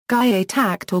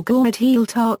Gaeltacht or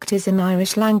Gaedhealtacht is an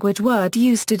Irish language word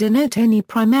used to denote any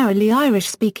primarily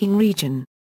Irish-speaking region.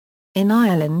 In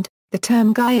Ireland, the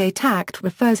term Gaeltacht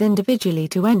refers individually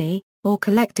to any, or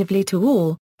collectively to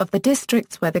all, of the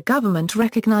districts where the government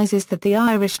recognises that the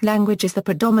Irish language is the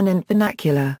predominant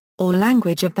vernacular, or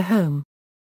language of the home.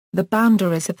 The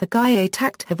boundaries of the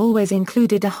Gaeltacht have always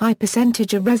included a high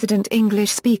percentage of resident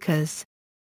English speakers.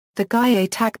 The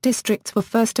Gaeltacht districts were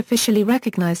first officially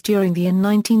recognised during the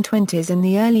 1920s in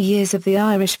the early years of the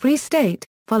Irish Free State,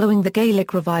 following the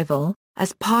Gaelic Revival,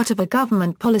 as part of a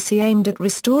government policy aimed at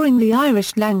restoring the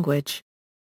Irish language.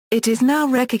 It is now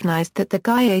recognised that the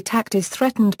Gaeltacht is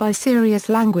threatened by serious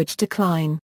language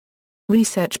decline.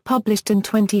 Research published in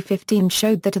 2015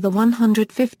 showed that of the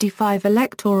 155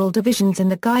 electoral divisions in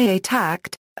the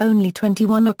Gaeltacht, only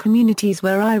 21 are communities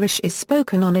where Irish is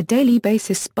spoken on a daily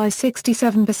basis by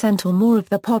 67% or more of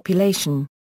the population.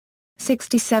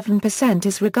 67%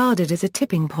 is regarded as a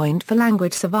tipping point for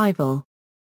language survival.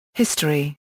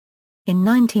 History. In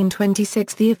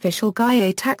 1926 the official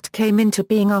Gaeltacht came into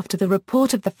being after the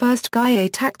report of the first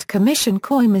Gaeltacht Commission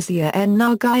Coimisia en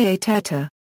na Gaeltacht.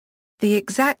 The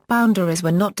exact boundaries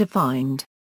were not defined.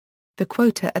 The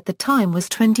quota at the time was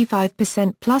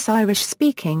 25% plus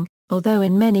Irish-speaking, although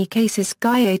in many cases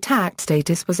Gaeltacht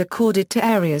status was accorded to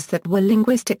areas that were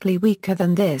linguistically weaker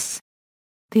than this.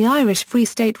 The Irish Free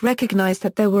State recognised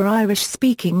that there were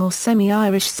Irish-speaking or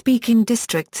semi-Irish-speaking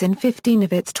districts in 15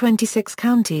 of its 26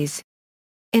 counties.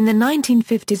 In the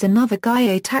 1950s another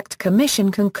Gaeltacht Commission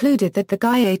concluded that the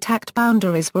Gaeltacht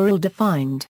boundaries were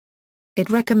ill-defined. It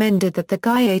recommended that the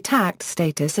Gaeltacht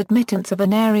status admittance of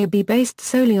an area be based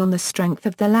solely on the strength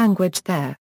of the language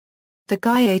there. The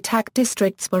Gaeltacht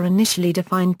districts were initially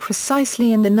defined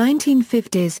precisely in the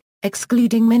 1950s,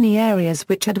 excluding many areas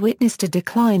which had witnessed a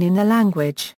decline in the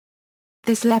language.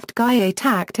 This left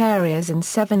Gaeltacht areas in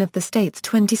 7 of the state's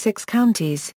 26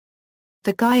 counties.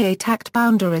 The Gaeltacht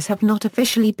boundaries have not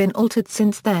officially been altered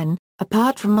since then,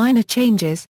 apart from minor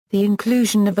changes, the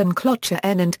inclusion of an clocha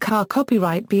n and car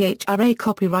copyright bhra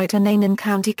copyright an in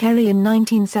County Kerry in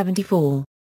 1974.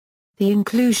 The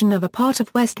inclusion of a part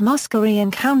of West Muskerry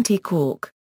in County Cork.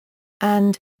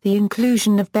 And, the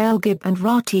inclusion of Belgib and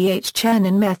Rth Churn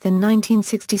in Meath in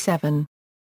 1967.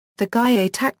 The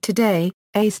Gaeltacht today,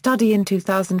 a study in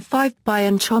 2005 by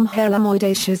Anchom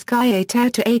Helamoidatia's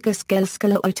Gaeltacht Agus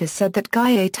Gelskalaotis said that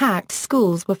Gaeltacht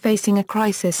schools were facing a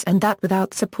crisis and that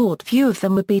without support few of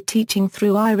them would be teaching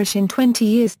through Irish in 20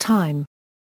 years' time.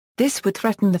 This would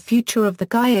threaten the future of the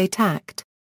Gaeltacht.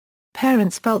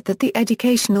 Parents felt that the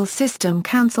educational system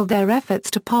cancelled their efforts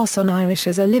to pass on Irish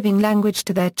as a living language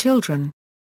to their children.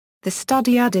 The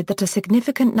study added that a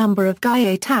significant number of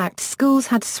Gaeltacht schools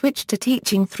had switched to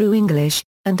teaching through English,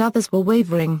 and others were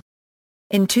wavering.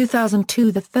 In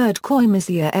 2002 the third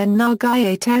Coimisia en na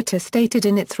Gaeltacht stated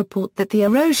in its report that the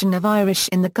erosion of Irish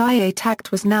in the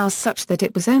Gaeltacht was now such that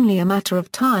it was only a matter of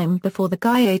time before the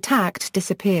Gaeltacht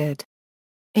disappeared.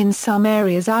 In some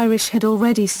areas Irish had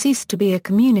already ceased to be a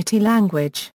community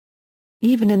language.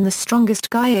 Even in the strongest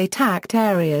Gaeltacht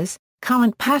areas,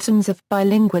 current patterns of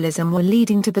bilingualism were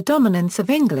leading to the dominance of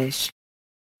English.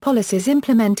 Policies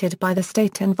implemented by the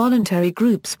state and voluntary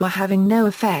groups were having no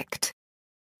effect.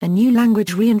 A new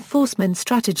language reinforcement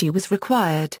strategy was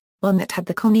required, one that had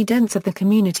the connivance of the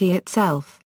community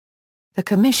itself. The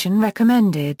Commission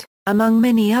recommended, among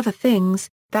many other things,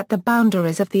 that the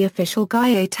boundaries of the official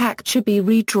Gaeltacht should be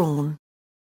redrawn.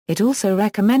 It also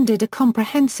recommended a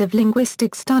comprehensive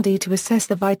linguistic study to assess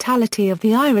the vitality of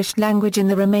the Irish language in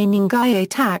the remaining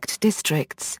Gaeltacht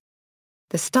districts.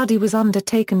 The study was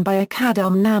undertaken by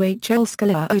Acadam Naoich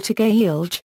Elscala Ota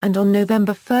Gaelge, and on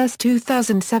November 1,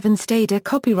 2007 stayed a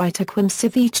copyright Aquim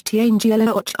Sivich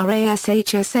Tiangela Och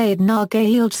Rashsa na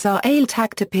Gaelge sa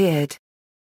Gaeltacht appeared.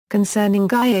 Concerning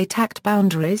Gaeltacht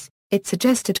boundaries, it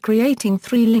suggested creating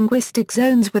 3 linguistic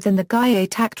zones within the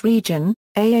Gaeltacht region,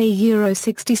 AA Euro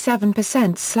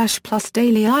 67% / plus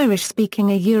daily Irish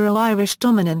speaking a Euro Irish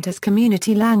dominant as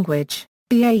community language.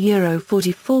 BA Euro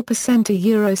 44% a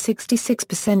Euro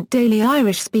 66% daily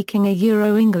Irish-speaking a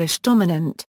Euro English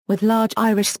dominant, with large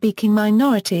Irish-speaking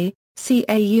minority,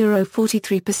 CA Euro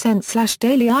 43% /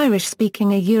 daily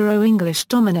Irish-speaking a Euro English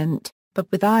dominant, but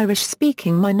with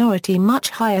Irish-speaking minority much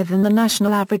higher than the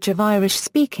national average of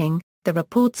Irish-speaking. The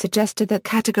report suggested that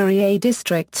Category A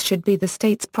districts should be the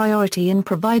state's priority in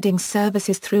providing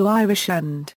services through Irish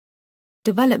and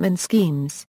development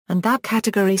schemes, and that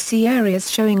Category C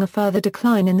areas showing a further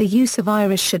decline in the use of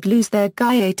Irish should lose their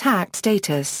Gaeltacht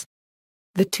status.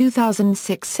 The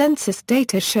 2006 census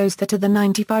data shows that of the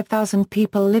 95,000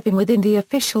 people living within the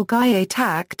official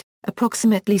Gaeltacht,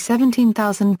 approximately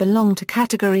 17,000 belong to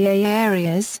Category A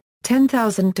areas,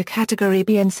 10,000 to Category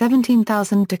B and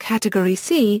 17,000 to Category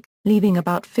C, leaving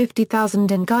about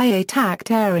 50,000 in Gaeltacht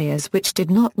areas which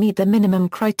did not meet the minimum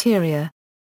criteria.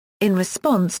 In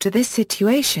response to this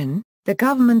situation, the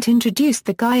government introduced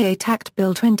the Gaeltacht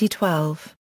Bill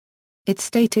 2012. Its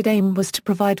stated aim was to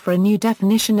provide for a new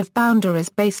definition of boundaries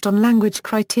based on language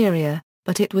criteria,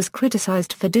 but it was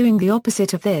criticized for doing the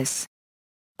opposite of this.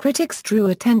 Critics drew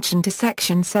attention to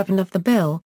Section 7 of the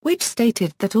bill, which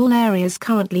stated that all areas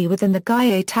currently within the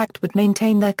Gaeltacht would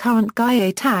maintain their current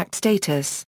Gaeltacht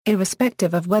status,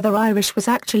 irrespective of whether Irish was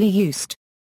actually used.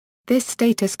 This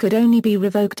status could only be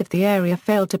revoked if the area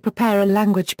failed to prepare a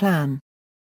language plan.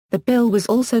 The bill was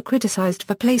also criticized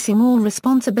for placing all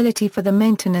responsibility for the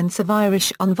maintenance of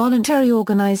Irish on voluntary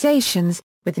organizations,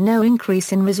 with no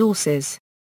increase in resources.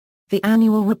 The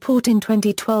annual report in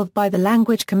 2012 by the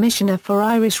Language Commissioner for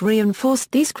Irish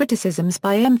reinforced these criticisms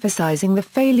by emphasizing the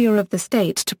failure of the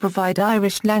state to provide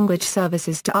Irish language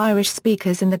services to Irish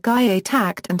speakers in the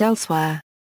Gaeltacht and elsewhere.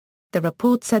 The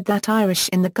report said that Irish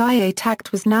in the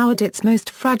Gaeltacht was now at its most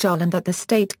fragile and that the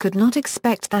state could not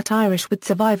expect that Irish would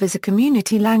survive as a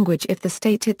community language if the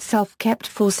state itself kept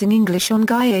forcing English on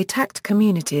Gaeltacht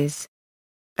communities.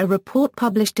 A report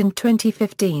published in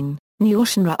 2015,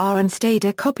 Níorshanra ar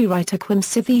stada copyright quim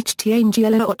sivich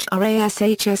tiangela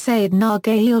rashsa na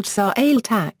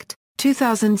Gaeltacht,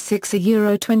 2006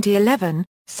 Euro 2011,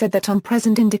 said that on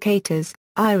present indicators,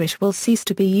 Irish will cease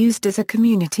to be used as a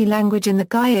community language in the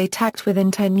Gaeltacht within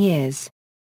 10 years.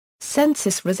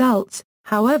 Census results,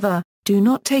 however, do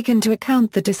not take into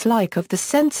account the dislike of the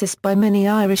census by many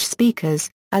Irish speakers,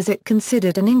 as it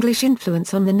considered an English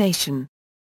influence on the nation.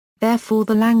 Therefore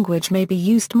the language may be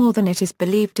used more than it is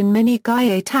believed in many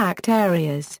Gaeltacht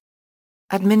areas.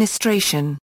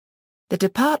 Administration. The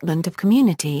Department of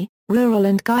Community, Rural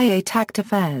and Gaeltacht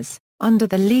Affairs, under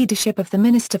the leadership of the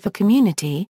Minister for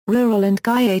Community, Rural and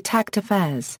Gaeltacht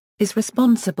Affairs, is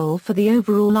responsible for the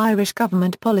overall Irish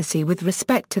government policy with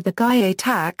respect to the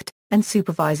Gaeltacht, and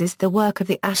supervises the work of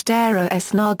the Ashdara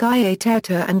na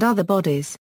Gaedhealtacht and other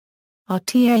bodies.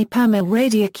 RTA Permil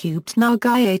Radio Cubed na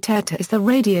Gaedhealtacht is the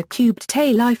Radio Cubed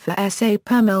Tay Lifa SA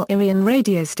Permil Irian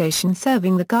radio station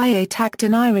serving the Gaeltacht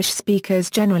and Irish speakers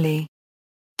generally.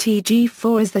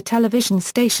 TG4 is the television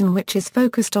station which is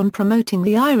focused on promoting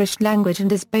the Irish language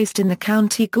and is based in the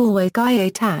County Galway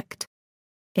Gaeltacht.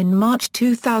 In March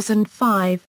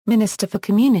 2005, Minister for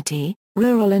Community,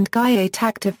 Rural and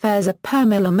Gaeltacht Affairs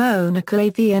Permil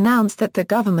Amona announced that the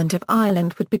Government of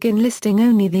Ireland would begin listing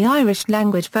only the Irish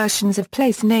language versions of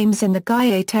place names in the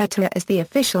Gaeltacht as the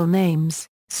official names,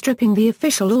 stripping the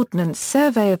official Ordnance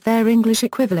Survey of their English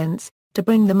equivalents, to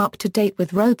bring them up to date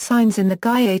with road signs in the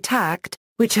Gaeltacht,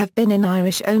 which have been in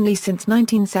Irish only since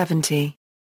 1970.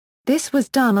 This was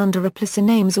done under a Place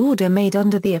Names Order made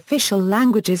under the Official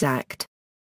Languages Act.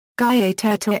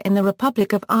 Gaeltacht in the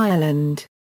Republic of Ireland.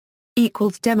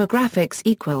 Demographics.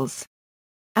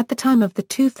 At the time of the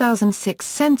 2006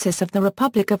 census of the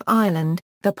Republic of Ireland,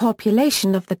 the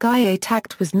population of the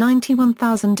Gaeltacht was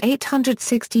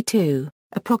 91,862,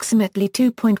 approximately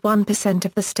 2.1%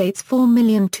 of the state's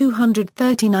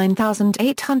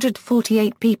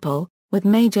 4,239,848 people, with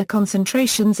major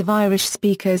concentrations of Irish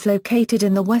speakers located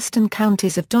in the western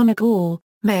counties of Donegal,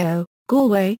 Mayo,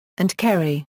 Galway, and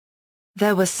Kerry.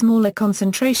 There were smaller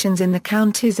concentrations in the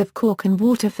counties of Cork and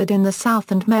Waterford in the south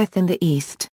and Meath in the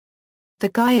east. The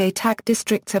Gaeltacht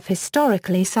districts have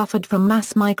historically suffered from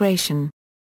mass migration.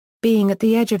 Being at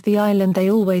the edge of the island, they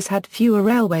always had fewer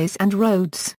railways and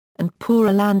roads, and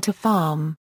poorer land to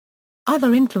farm.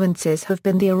 Other influences have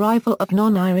been the arrival of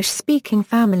non-Irish speaking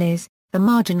families, the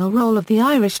marginal role of the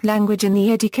Irish language in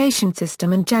the education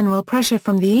system and general pressure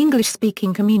from the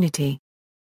English-speaking community.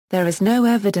 There is no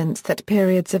evidence that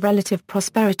periods of relative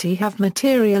prosperity have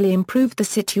materially improved the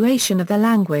situation of the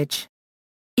language.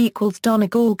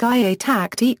 Donegal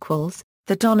Gaeltacht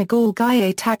The Donegal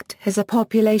Gaeltacht has a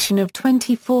population of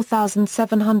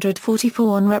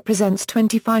 24,744 and represents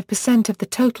 25% of the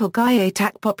total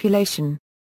Gaeltacht population.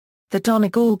 The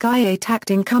Donegal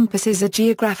Gaeltacht encompasses a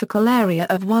geographical area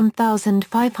of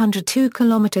 1,502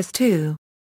 km².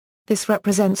 This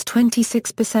represents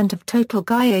 26% of total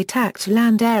Gaeltacht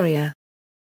land area.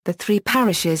 The three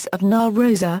parishes of Na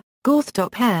Rosa,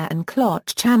 Gaeltacht and Cloch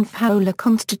Chanfhaula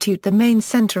constitute the main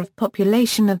centre of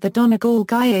population of the Donegal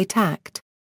Gaeltacht.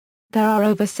 There are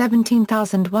over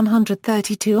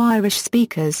 17,132 Irish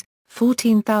speakers,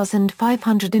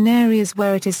 14,500 in areas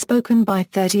where it is spoken by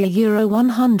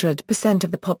 100%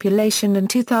 of the population and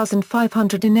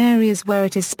 2,500 in areas where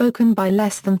it is spoken by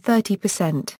less than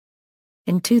 30%.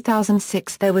 In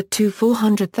 2006 there were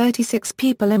 436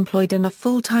 people employed in a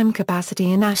full-time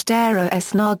capacity in Ashdara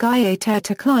na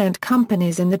Gaeltacht client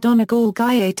companies in the Donegal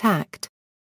Gaeltacht.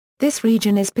 This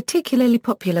region is particularly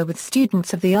popular with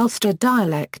students of the Ulster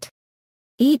dialect.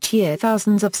 Each year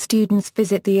thousands of students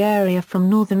visit the area from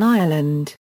Northern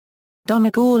Ireland.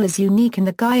 Donegal is unique in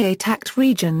the Gaeltacht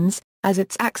regions, as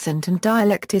its accent and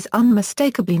dialect is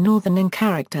unmistakably northern in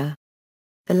character.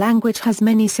 The language has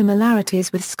many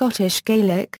similarities with Scottish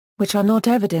Gaelic, which are not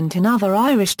evident in other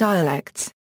Irish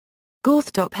dialects.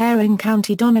 Gaeltacht in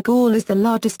County Donegal is the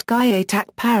largest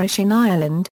Gaeltacht parish in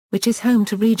Ireland, which is home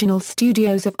to regional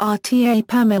studios of RTA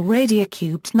Permil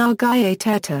Radiocubed na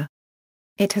Gaeltacht.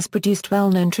 It has produced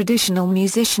well-known traditional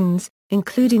musicians,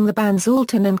 including the bands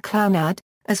Alton and Clannad,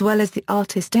 as well as the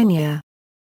artist Enya.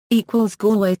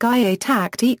 Galway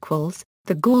Gaeltacht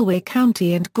The Galway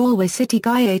County and Galway City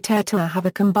Gaedhealtacht have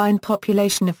a combined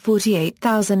population of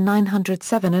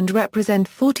 48,907 and represent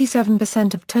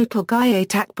 47% of total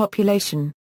Gaeltacht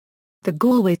population. The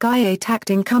Galway Gaeltacht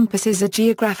encompasses a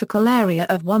geographical area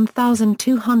of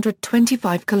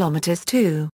 1,225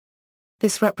 km².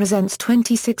 This represents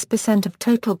 26% of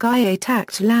total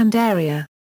Gaeltacht land area.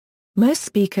 Most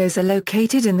speakers are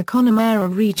located in the Connemara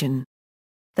region.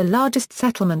 The largest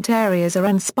settlement areas are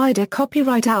Anspider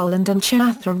Copyright Owl and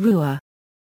Anchiathra Rua.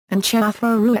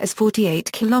 Anchiathra Rua is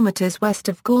 48 km west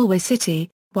of Galway City,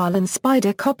 while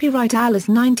Anspider Copyright Owl is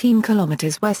 19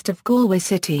 km west of Galway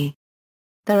City.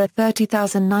 There are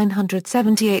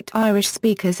 30,978 Irish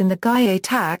speakers in the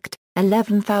Gaeltacht,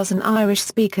 11,000 Irish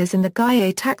speakers in the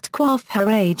Gaeltacht Coif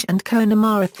Harage and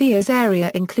Connemara Fiars area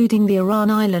including the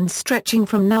Aran Islands stretching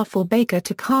from Naufal Baker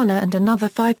to Carna and another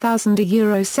 5,000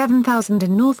 to 7,000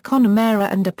 in North Connemara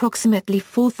and approximately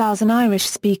 4,000 Irish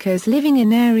speakers living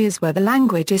in areas where the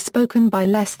language is spoken by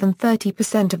less than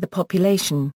 30% of the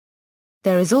population.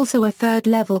 There is also a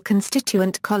third-level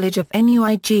constituent college of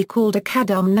NUIG called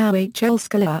Acadam Nawich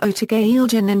Elskala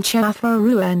Gaeltacht in Chiathra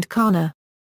Rua and Carna.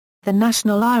 The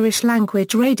national Irish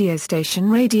language radio station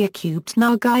Radiocubed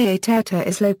na Gaeltacht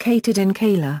is located in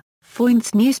Cala,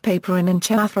 Foynes newspaper in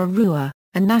Chiathra Rua,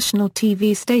 and national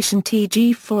TV station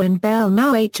TG4 in Bell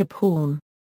Nawich Horn.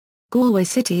 Galway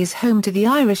City is home to the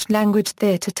Irish language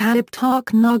theatre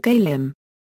Gaeltacht na Gaelim.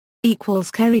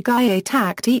 Kerry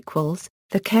Gaeltacht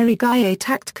The Kerry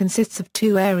Gaeltacht consists of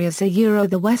two areas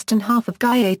the western half of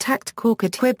Gaeltacht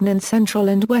Corcad Huibnan central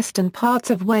and western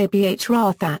parts of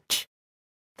Gaedhealtacht.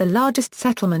 The largest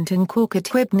settlement in Corcad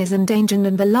Huibnan is Andangan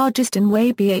and the largest in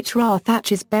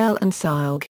Gaedhealtacht is Bell and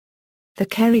Silg. The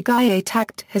Kerry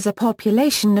Gaeltacht has a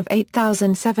population of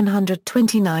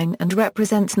 8,729 and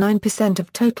represents 9%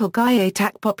 of total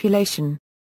Gaeltacht population.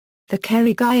 The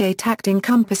Kerry Gaeltacht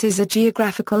encompasses a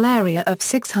geographical area of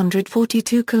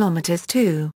 642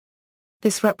 km².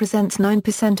 This represents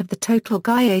 9% of the total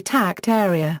Gaeltacht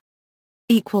area.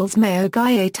 Mayo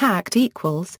Gaeltacht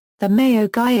The Mayo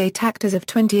Gaeltacht as of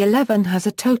 2011 has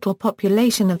a total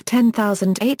population of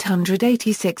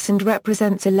 10,886 and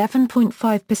represents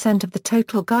 11.5% of the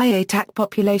total Gaeltacht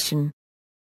population.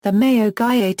 The Mayo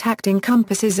Gaeltacht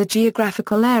encompasses a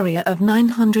geographical area of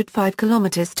 905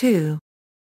 km².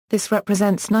 This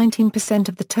represents 19%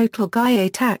 of the total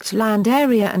Gaeltacht land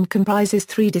area and comprises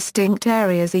three distinct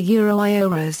areas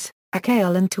Ioras,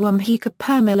 Achael and Tuamhika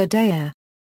Permiladea.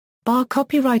 Bar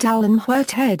Copyright Alan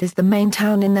Whitehead is the main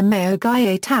town in the Mayo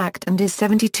Gaeltacht and is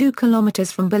 72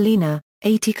 km from Ballina,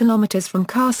 80 km from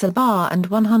Castlebar and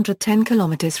 110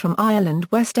 km from Ireland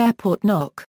West Airport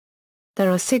Knock. There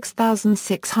are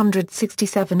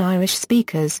 6,667 Irish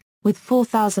speakers, with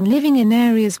 4,000 living in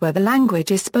areas where the language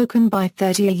is spoken by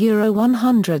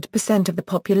 100% of the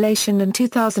population and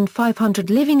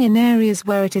 2,500 living in areas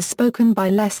where it is spoken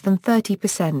by less than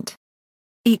 30%.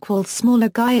 Smaller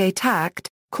Gaeltacht,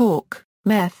 Cork,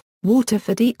 Meath,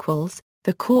 Waterford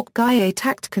The Cork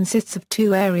Gaeltacht consists of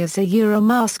two areas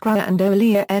Mascra and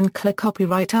Olia Encla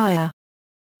Copyright Aya.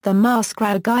 The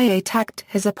Mascra Gaeltacht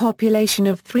has a population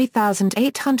of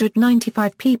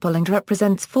 3,895 people and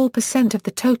represents 4% of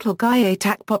the total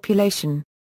Gaeltacht population.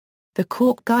 The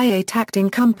Cork Gaeltacht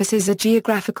encompasses a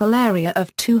geographical area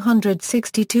of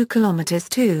 262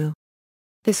 km².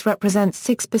 This represents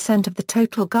 6% of the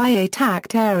total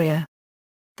Gaeltacht area.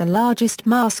 The largest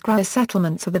Mascra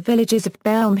settlements are the villages of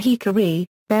Belmhickery,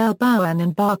 Belbowan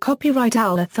and Bar Copyright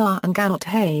Alatha and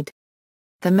Gaeltacht.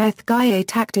 The Meath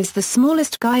Gaeltacht is the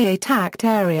smallest Gaeltacht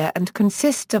area and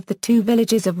consists of the two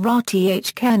villages of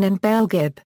Rth Ken and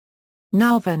Belgib.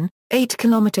 Navan, 8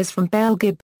 km from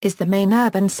Belgib, is the main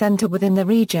urban centre within the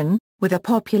region, with a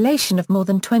population of more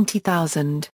than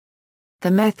 20,000. The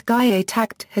Meth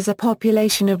Gaeltacht has a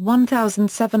population of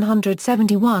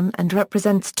 1,771 and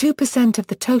represents 2% of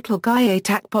the total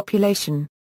Gaeltacht population.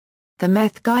 The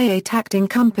Meth Gaeltacht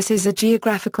encompasses a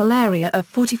geographical area of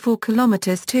 44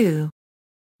 kilometers (2).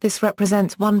 This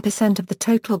represents 1% of the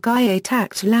total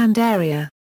Gaeltacht land area.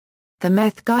 The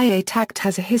Meth Gaeltacht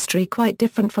has a history quite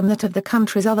different from that of the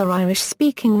country's other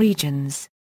Irish-speaking regions.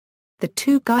 The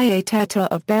two Gaeltacht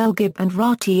of Gaelgib and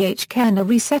Rth Cairn are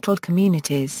resettled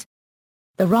communities.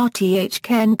 The Rth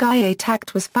Cairn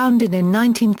Gaeltacht was founded in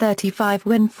 1935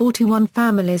 when 41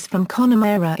 families from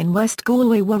Connemara in West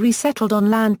Galway were resettled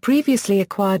on land previously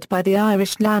acquired by the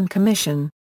Irish Land Commission.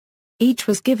 Each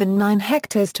was given 9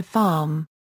 hectares to farm.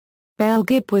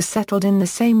 Gaelgib was settled in the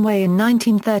same way in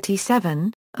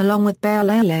 1937, along with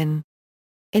Gaeltacht.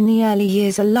 In the early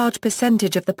years a large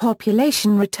percentage of the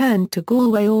population returned to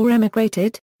Galway or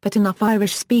emigrated, but enough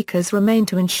Irish speakers remained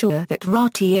to ensure that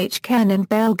Rth Cairn and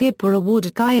Gaelgib were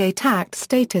awarded Gaeltacht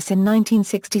status in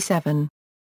 1967.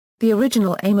 The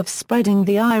original aim of spreading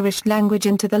the Irish language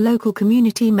into the local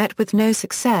community met with no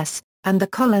success, and the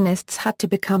colonists had to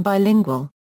become bilingual.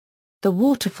 The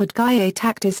Waterford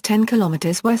Gaeltacht is 10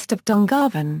 kilometres west of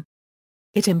Dungarvan.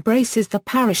 It embraces the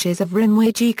parishes of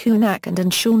Rinwagy Coonack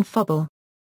and Sean-Fobble.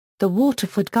 The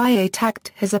Waterford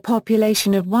Gaeltacht has a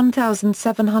population of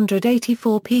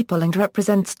 1,784 people and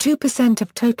represents 2%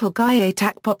 of total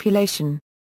Gaeltacht population.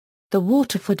 The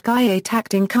Waterford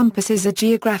Gaeltacht encompasses a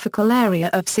geographical area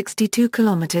of 62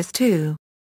 kilometers (2).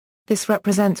 This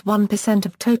represents 1%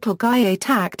 of total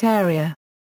Gaeltacht area.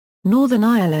 Northern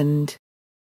Ireland.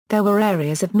 There were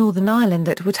areas of Northern Ireland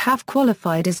that would have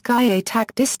qualified as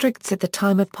Gaeltacht districts at the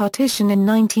time of partition in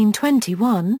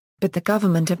 1921, but the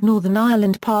government of Northern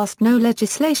Ireland passed no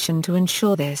legislation to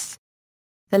ensure this.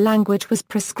 The language was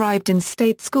prescribed in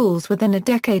state schools within a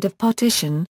decade of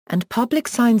partition, and public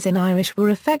signs in Irish were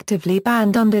effectively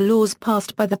banned under laws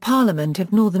passed by the Parliament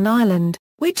of Northern Ireland,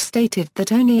 which stated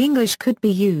that only English could be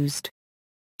used.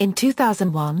 In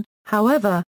 2001,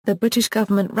 however, the British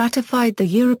government ratified the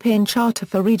European Charter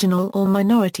for Regional or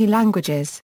Minority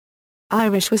Languages.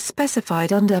 Irish was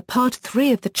specified under Part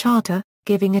 3 of the Charter,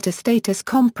 giving it a status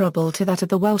comparable to that of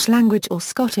the Welsh language or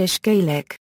Scottish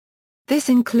Gaelic. This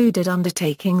included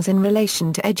undertakings in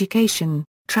relation to education,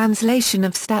 translation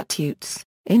of statutes,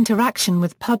 interaction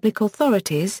with public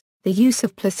authorities, the use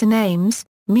of place names,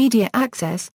 media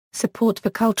access, support for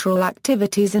cultural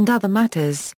activities and other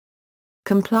matters.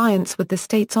 Compliance with the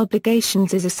state's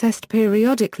obligations is assessed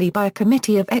periodically by a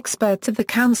committee of experts of the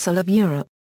Council of Europe.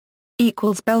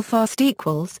 Belfast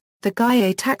the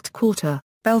Gaeltacht Quarter.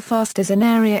 Belfast is an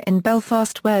area in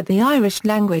Belfast where the Irish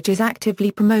language is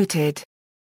actively promoted.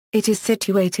 It is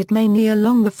situated mainly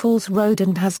along the Falls Road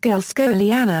and has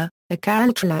Gaelscoileanna, a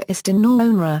Gaeltacht in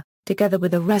Nóra, together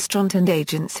with a restaurant and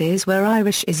agencies where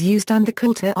Irish is used, and the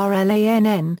Culta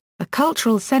Rlann, a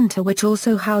cultural centre which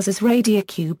also houses Radio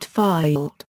Cubed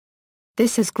Field.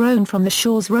 This has grown from the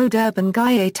Shores Road urban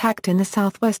Gaeltacht in the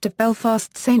southwest of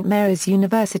Belfast. St Mary's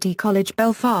University College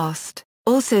Belfast,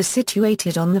 also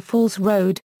situated on the Falls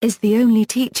Road, is the only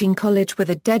teaching college with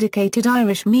a dedicated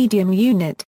Irish medium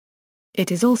unit.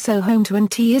 It is also home to an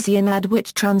Tizianad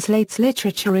which translates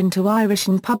literature into Irish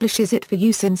and publishes it for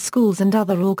use in schools and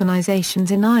other organisations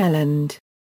in Ireland.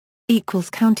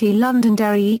 County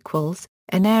Londonderry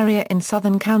an area in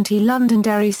southern County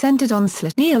Londonderry centred on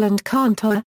Slaneal and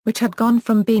Carntoir, which had gone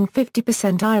from being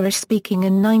 50% Irish-speaking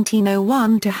in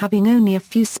 1901 to having only a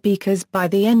few speakers by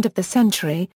the end of the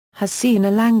century, has seen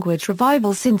a language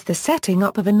revival since the setting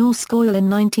up of a Norse Gael in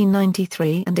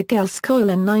 1993 and a Gaelic Gael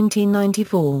in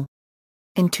 1994.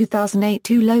 In 2008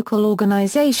 two local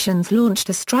organisations launched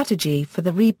a strategy for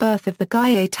the rebirth of the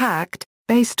Gaeltacht,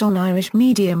 based on Irish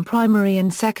medium primary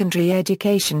and secondary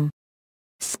education.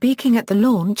 Speaking at the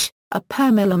launch,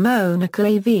 Pamela Monaco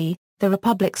AV, the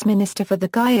Republic's Minister for the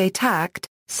Gaeltacht,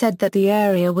 said that the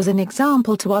area was an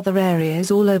example to other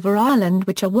areas all over Ireland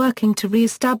which are working to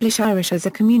re-establish Irish as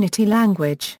a community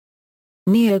language.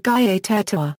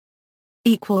 Neo-Gaeltacht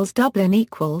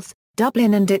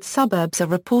Dublin and its suburbs are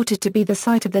reported to be the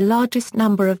site of the largest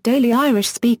number of daily Irish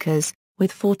speakers,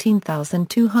 with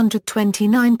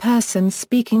 14,229 persons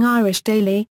speaking Irish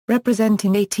daily,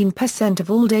 representing 18% of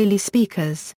all daily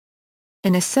speakers.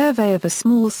 In a survey of a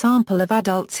small sample of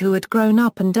adults who had grown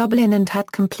up in Dublin and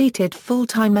had completed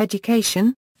full-time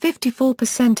education,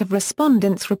 54% of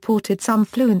respondents reported some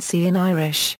fluency in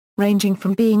Irish, ranging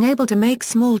from being able to make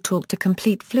small talk to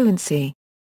complete fluency.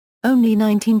 Only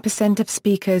 19% of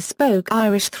speakers spoke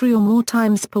Irish 3 or more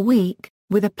times per week,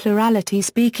 with a plurality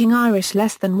speaking Irish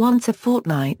less than once a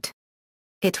fortnight.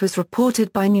 It was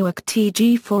reported by Newark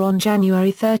TG4 on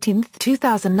January 13,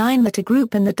 2009 that a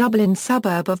group in the Dublin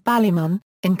suburb of Ballymun,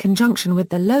 in conjunction with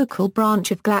the local branch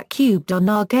of Gaeltacht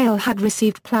on Gael, had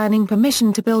received planning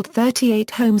permission to build 38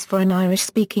 homes for an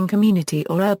Irish-speaking community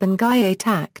or urban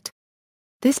Gaeltacht.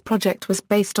 This project was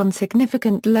based on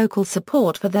significant local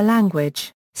support for the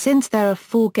language, since there are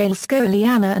 4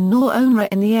 Gaelscoileana and nor Onra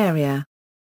in the area.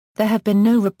 There have been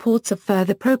no reports of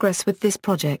further progress with this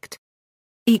project.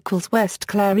 West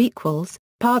Clare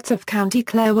parts of County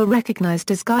Clare were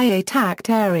recognised as Gaeltacht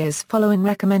areas following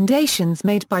recommendations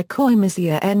made by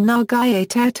Coimisia en na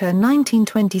Gaeltacht in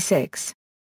 1926.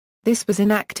 This was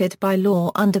enacted by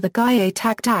law under the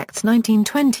Gaeltacht Acts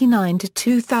 1929 to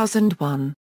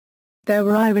 2001. There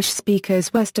were Irish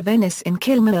speakers west of Ennis in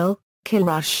Kilmill,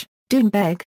 Kilrush,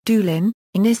 Doonbeg, Doolin,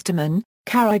 Inistaman,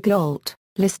 Carriglolt,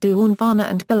 Lisdoonvarna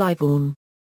and Ballivon.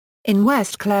 In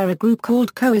West Clare, a group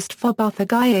called Coast Fobutha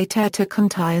Gaeltacht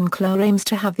Contai and Clare aims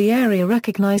to have the area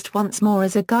recognised once more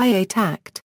as a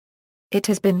Gaeltacht. It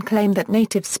has been claimed that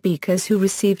native speakers who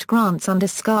received grants under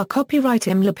SCA copyright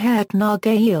Imlapert na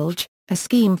Gaelge, a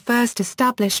scheme first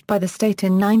established by the state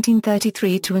in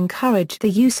 1933 to encourage the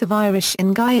use of Irish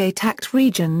in Gaeltacht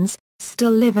regions,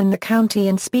 still live in the county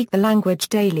and speak the language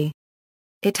daily.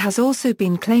 It has also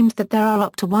been claimed that there are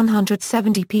up to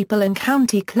 170 people in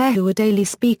County Clare who are daily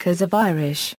speakers of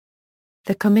Irish.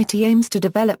 The committee aims to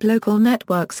develop local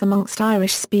networks amongst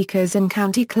Irish speakers in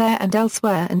County Clare and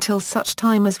elsewhere until such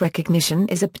time as recognition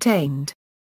is obtained.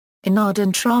 Inard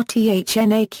and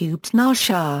Trthna Cubed na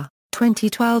Shah,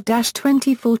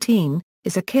 2012-2014,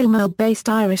 is a Kilmore-based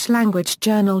Irish language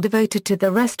journal devoted to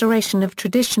the restoration of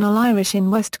traditional Irish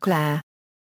in West Clare.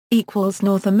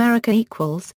 North America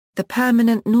The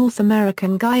permanent North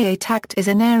American Gaeltacht is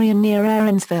an area near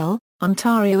Aaronsville,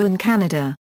 Ontario in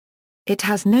Canada. It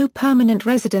has no permanent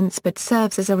residents but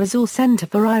serves as a resource centre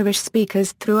for Irish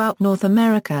speakers throughout North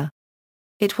America.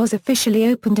 It was officially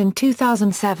opened in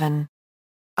 2007.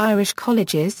 Irish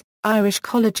colleges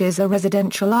are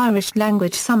residential Irish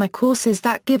language summer courses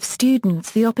that give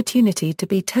students the opportunity to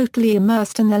be totally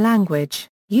immersed in the language,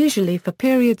 usually for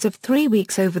periods of 3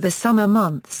 weeks over the summer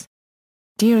months.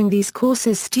 During these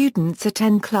courses, students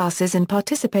attend classes and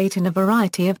participate in a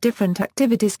variety of different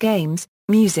activities: games,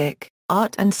 music,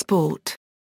 art and sport.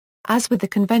 As with the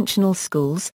conventional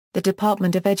schools, the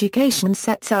Department of Education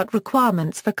sets out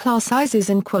requirements for class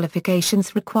sizes and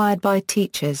qualifications required by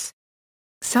teachers.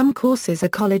 Some courses are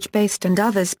college-based and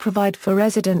others provide for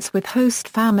residents with host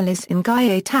families in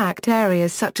Gaeltacht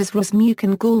areas such as Rosmuc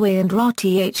and Galway and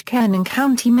Rth Cairn in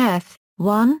County Meath.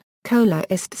 1. Cola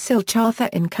Ist Silchartha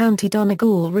in County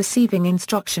Donegal, receiving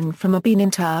instruction from a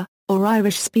Beenintar, or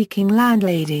Irish-speaking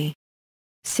landlady.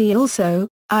 See also,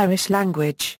 Irish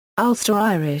language, Ulster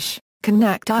Irish,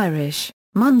 Connacht Irish,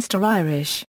 Munster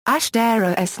Irish,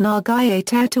 Ashdara na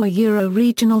Gaeltacht, a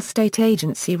Euro-regional state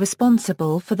agency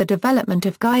responsible for the development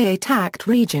of Gaeltacht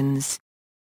regions.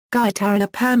 Gaetara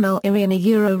Permel Iriana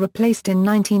Euro, replaced in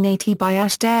 1980 by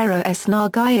Ashdara na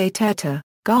Gaeltacht.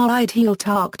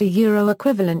 Gaedhealtacht, a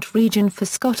Euro-equivalent region for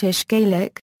Scottish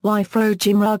Gaelic, Wyfro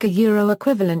Jimraga,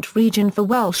 Euro-equivalent region for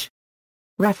Welsh.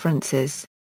 References.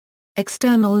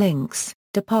 External links: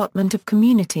 Department of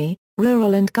Community,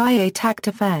 Rural and Gaeltacht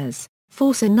Affairs,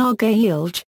 Forsa na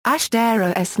Gaelge,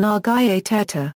 Ashdara na Gaeltacht.